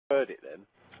heard it then.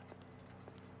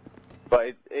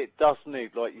 But it does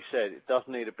need, like you said, it does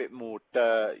need a bit more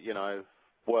dirt, you know,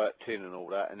 worked in and all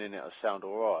that, and then it'll sound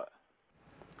alright.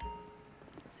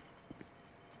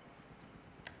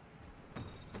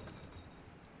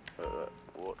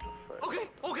 What the fuck?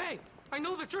 Okay, I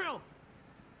know the drill.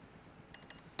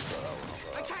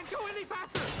 I can't go any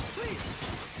faster, please.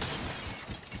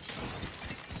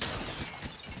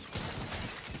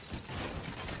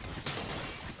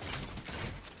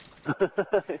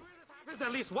 Happens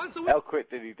at least once a week. How quick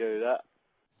did he do that?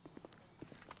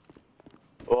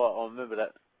 Oh, I remember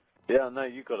that. Yeah, I know,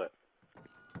 you got it.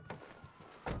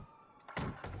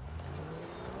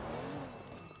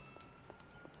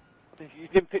 You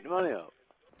didn't pick the money up.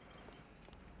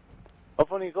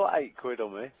 I've only got £8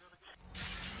 on me.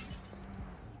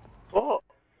 What?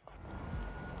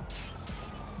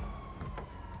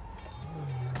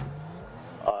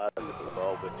 I had a little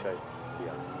bulb and chase.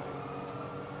 Yeah.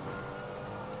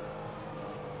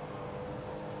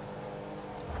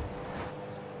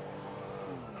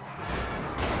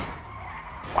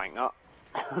 Wank up.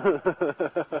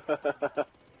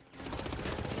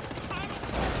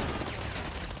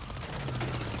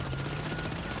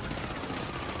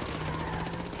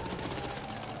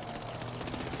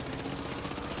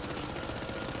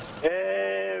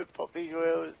 Yeah, pop these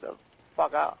wheels the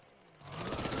fuck up.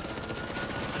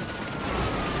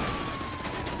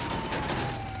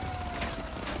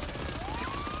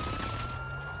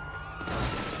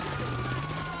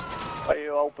 Are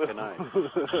you open? No.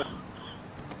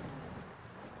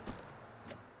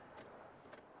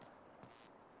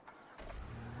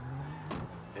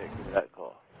 Yeah, give me that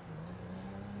car.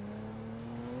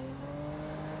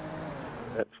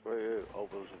 Let's screw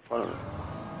ovals in front of me.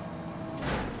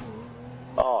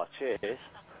 Oh, cheers.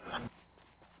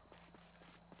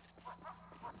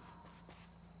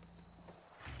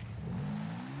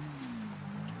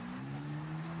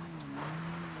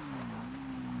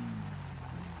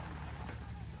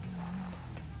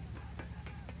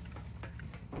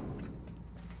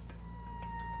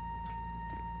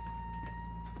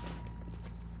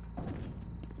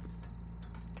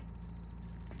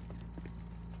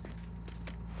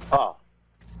 Oh.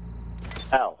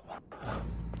 Ow.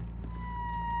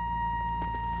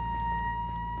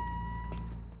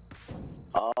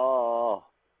 Oh.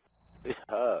 This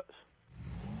hurts.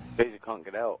 Peter can't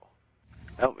get out.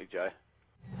 Help me, Jay.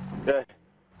 Jay,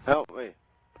 help me.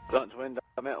 Got to end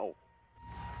up metal.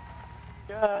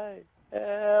 Jay,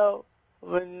 help.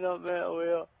 I'm ending up metal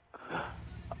here.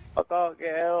 I can't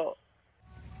get out.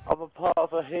 I'm a part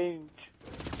of a hinge.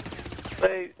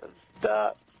 Please, I'm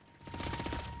stuck.